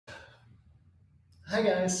Hi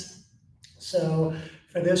guys. So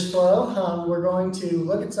for this flow, we're going to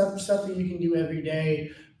look at some stuff that you can do every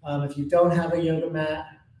day. If you don't have a yoga mat,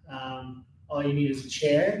 all you need is a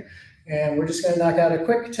chair. And we're just going to knock out a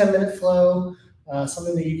quick 10-minute flow,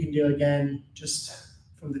 something that you can do again just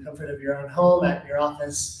from the comfort of your own home, at your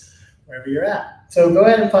office, wherever you're at. So go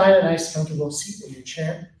ahead and find a nice comfortable seat in your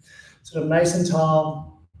chair. Sort of nice and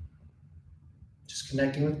tall, just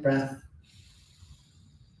connecting with breath.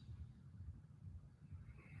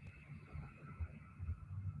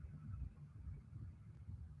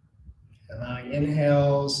 Allowing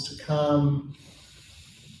inhales to come,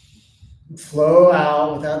 flow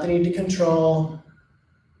out without the need to control.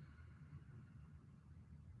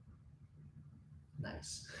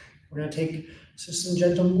 Nice. We're going to take some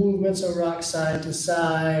gentle movements of rock side to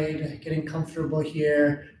side, getting comfortable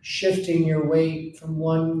here, shifting your weight from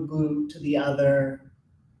one glute to the other.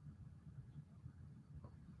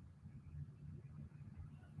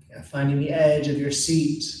 Yeah, finding the edge of your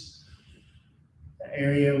seat, the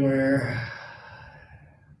area where,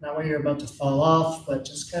 not where you're about to fall off, but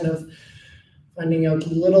just kind of finding a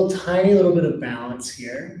tiny little bit of balance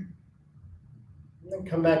here. And then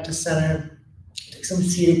come back to center. Take some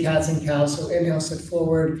seated cats and cows. So inhale, sit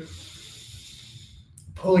forward.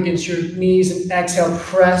 Pull against your knees and exhale,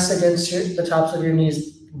 press against the tops of your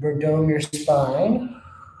knees, dome your spine.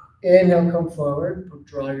 Inhale, come forward,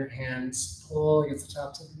 draw your hands, pull against the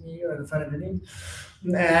tops of your knee or the front of your knee.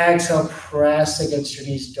 And exhale, press against your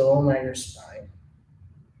knees, dome out your spine.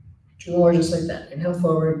 2 more just like that. Inhale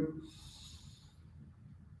forward.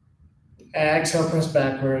 Exhale, press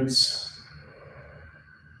backwards.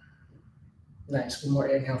 Nice. 1 more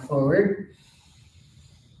inhale forward.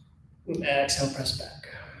 And exhale, press back.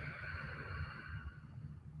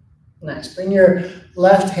 Nice. Bring your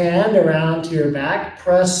left hand around to your back.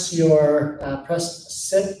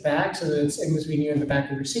 Sit back so that it's in between you and the back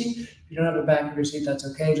of your seat. If you don't have the back of your seat, that's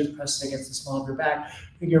okay. Just press it against the small of your back.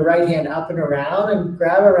 Bring your right hand up and around and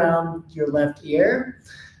grab around your left ear.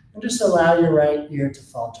 And just allow your right ear to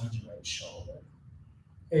fall towards your right shoulder.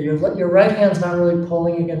 Your right hand's not really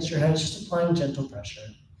pulling against your head, it's just applying gentle pressure.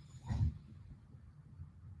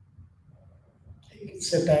 You can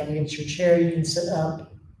sit back against your chair, you can sit up.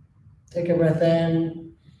 Take a breath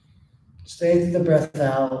in, stay through the breath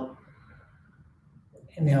out.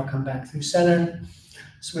 Inhale, come back through center.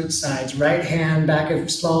 Switch sides, right hand back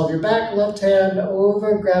of small of your back, left hand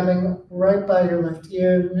over, grabbing right by your left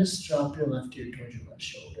ear, and just drop your left ear towards your left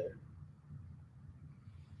shoulder.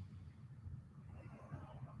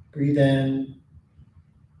 Breathe in,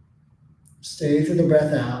 stay through the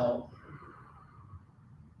breath out.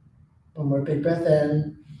 1 more big breath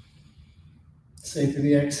in, stay through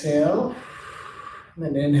the exhale, and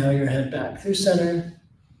then inhale your head back through center.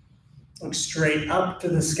 Look straight up to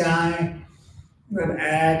the sky. Then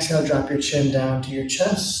exhale, drop your chin down to your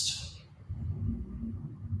chest.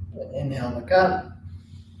 Then inhale, look up.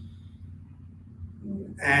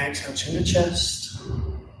 Exhale, chin to chest.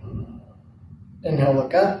 Inhale,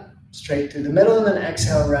 look up, straight through the middle, and then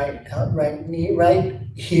exhale, right knee, right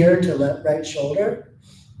here to left, right shoulder.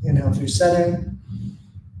 Inhale through center.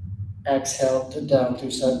 Exhale to down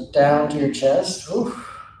to your chest. Oof.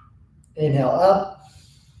 Inhale up.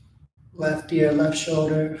 Left ear, left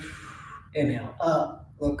shoulder. Inhale up,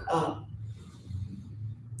 look up.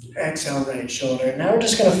 Exhale, right shoulder. Now we're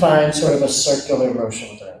just going to find sort of a circular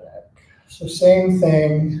motion with our neck. So same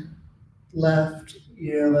thing. Left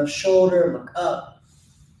ear, left shoulder, look up.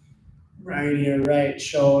 Right ear, right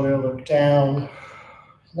shoulder, look down.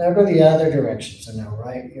 Now go the other direction. So now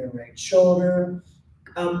right ear, right shoulder,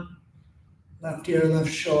 up. Left ear, left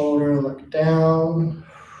shoulder, look down.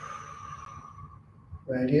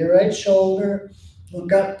 Right ear, right shoulder,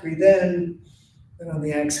 look up, breathe in. And on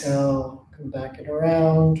the exhale, come back and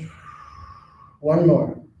around. 1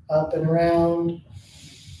 more, up and around.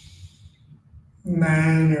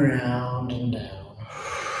 And around and down.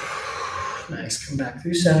 Nice, come back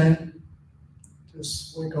through center.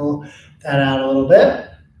 Just wiggle that out a little bit.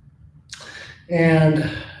 And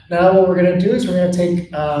now what we're going to do is we're going to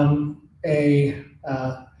take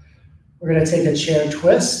a chair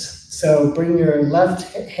twist. So bring your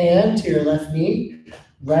left hand to your left knee,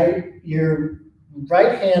 your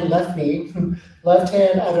right hand, left knee, left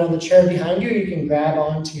hand out on the chair behind you. You can grab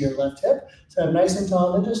onto your left hip. So I'm nice and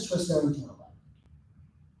tall, and then just twist over to the left.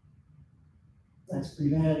 Nice,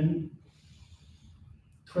 breathe in.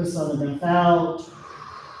 Twist on the breath out.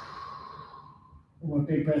 1 more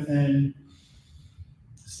big breath in.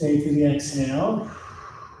 Stay through the exhale.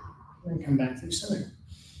 And come back through center.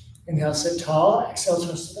 Inhale, sit tall. Exhale,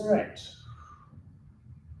 twist to the right.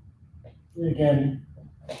 And again,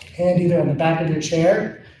 Hand either on the back of your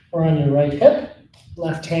chair or on your right hip.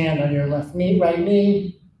 Left hand on your left knee, right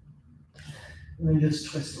knee. And then just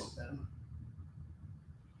twist open.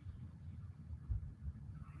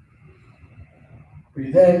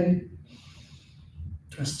 Breathe in.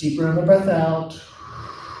 Twist deeper on the breath out.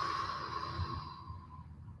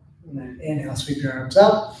 And then inhale, sweep your arms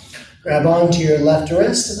up. Grab onto your left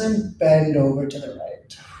wrist and then bend over to the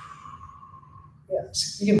right.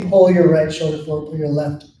 Yes, you can pull your right shoulder forward, pull your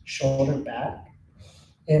left shoulder back.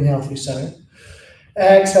 Inhale through center.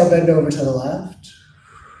 Exhale, bend over to the left.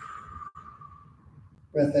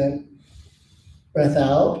 Breath in, breath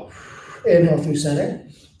out. Inhale through center.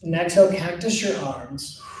 And exhale, cactus your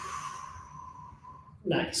arms.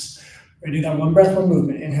 Nice. We're gonna do that one breath, one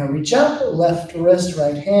movement. Inhale, reach up, left wrist,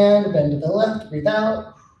 right hand, bend to the left, breathe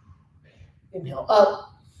out. Inhale up.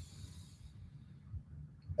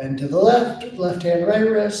 Bend to the left hand, right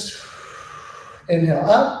wrist. Inhale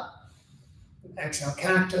up. Exhale,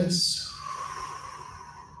 cactus.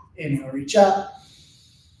 Inhale, reach up.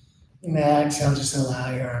 And exhale, just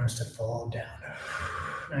allow your arms to fold down.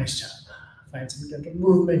 Nice job. Find some gentle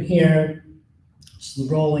movement here.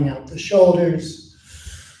 Just rolling out the shoulders.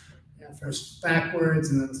 First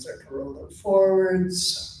backwards and then start to roll them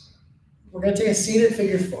forwards. We're going to take a seated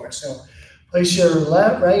figure four. So place your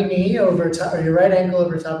right knee over top, or your right ankle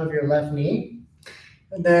over top of your left knee.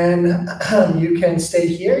 And then you can stay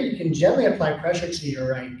here. You can gently apply pressure to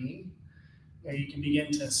your right knee. Now you can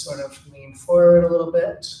begin to sort of lean forward a little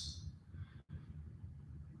bit.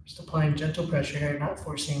 Just applying gentle pressure here, not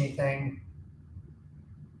forcing anything.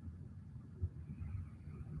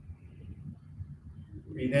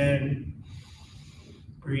 Breathe in,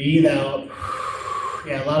 breathe out.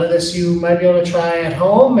 Yeah, a lot of this you might be able to try at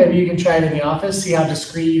home. Maybe you can try it in the office, see how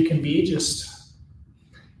discreet you can be. Just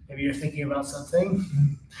maybe you're thinking about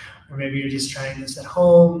something, or maybe you're just trying this at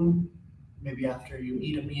home, maybe after you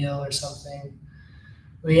eat a meal or something.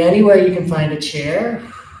 Really, anywhere you can find a chair,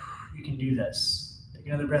 you can do this. Take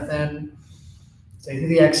another breath in, stay through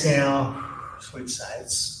the exhale, switch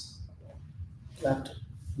sides. Left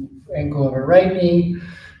ankle over right knee,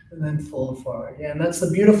 and then fold forward. Yeah, and that's the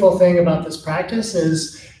beautiful thing about this practice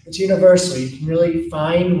is it's universal. You can really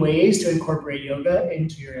find ways to incorporate yoga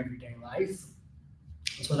into your everyday life.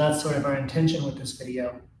 So that's sort of our intention with this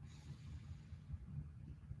video.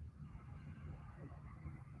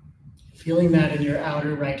 Feeling that in your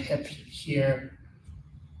outer right hip here.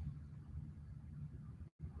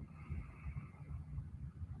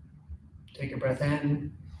 Take a breath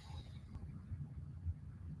in.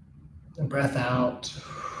 And breath out.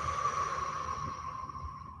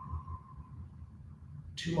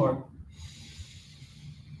 Two more.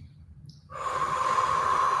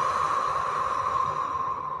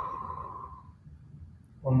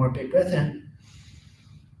 One more big breath in.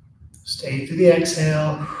 Stay through the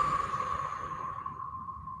exhale.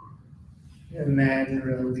 And then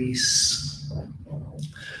release.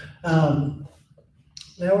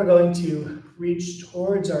 Now we're going to reach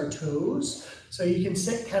towards our toes. So you can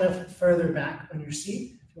sit kind of further back on your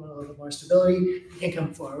seat. If you want a little bit more stability, you can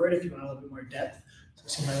come forward if you want a little bit more depth. So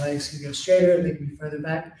see my legs can go straighter, they can be further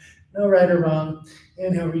back. No right or wrong.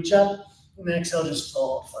 Inhale, reach up, and then exhale, just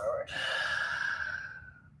fold forward.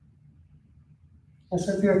 And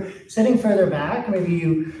so if you're sitting further back, maybe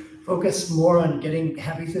you focus more on getting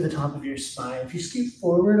heavy through the top of your spine. If you scoot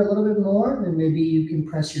forward a little bit more, then maybe you can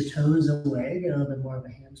press your toes away, get a little bit more of a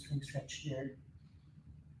hamstring stretch here.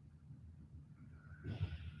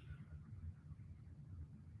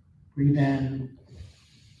 Breathe in,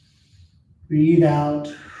 breathe out.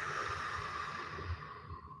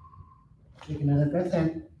 Take another breath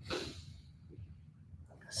in.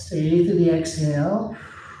 Stay through the exhale.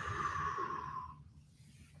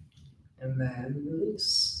 And then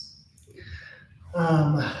release.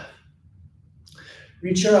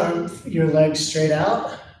 Reach your legs straight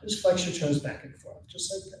out. Just flex your toes back and forth,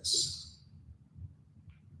 just like this.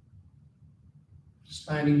 Just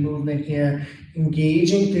finding movement here,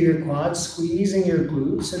 engaging through your quads, squeezing your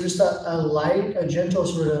glutes. So just a light, a gentle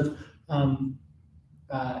sort of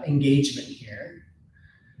engagement here.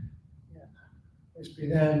 Yeah. Just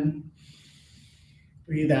breathe in,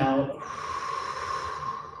 breathe out.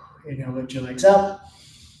 Inhale, lift your legs up.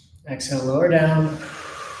 Exhale, lower down.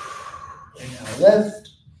 Inhale, lift.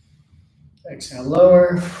 Exhale,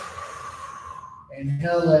 lower.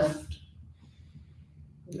 Inhale, lift.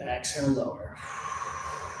 Exhale, lower.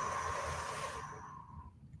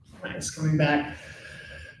 Nice, coming back.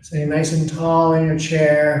 Staying nice and tall in your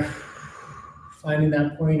chair. Finding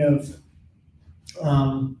that point of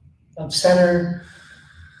center.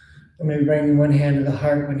 And maybe bringing one hand to the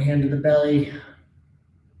heart, one hand to the belly.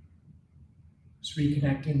 Just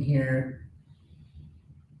reconnecting here.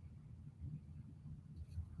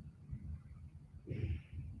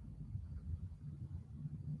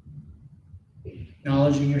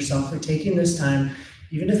 Acknowledging yourself for taking this time,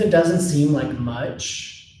 even if it doesn't seem like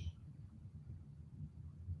much.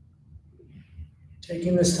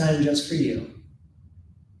 Taking this time just for you.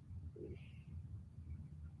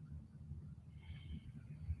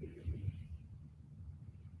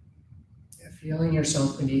 Feeling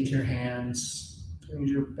yourself beneath your hands,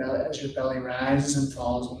 as your belly rises and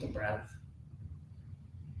falls with the breath.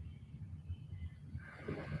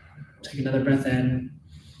 Take another breath in.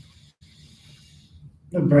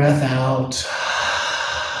 The breath out.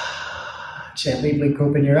 Gently blink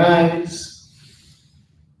open your eyes.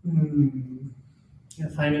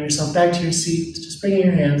 Finding yourself back to your seat, just bringing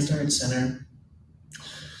your hands to heart center.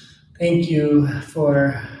 Thank you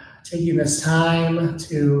for taking this time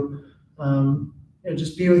to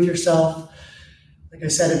just be with yourself. Like I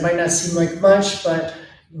said, it might not seem like much, but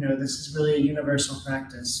this is really a universal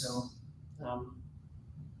practice. So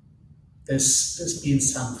this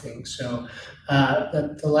means something. So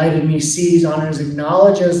the light in me sees, honors,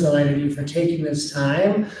 acknowledges the light in you for taking this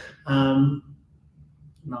time.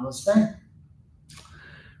 Namaste.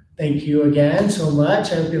 Thank you again so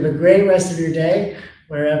much. I hope you have a great rest of your day,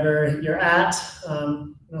 wherever you're at.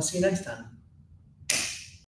 And I'll see you next time.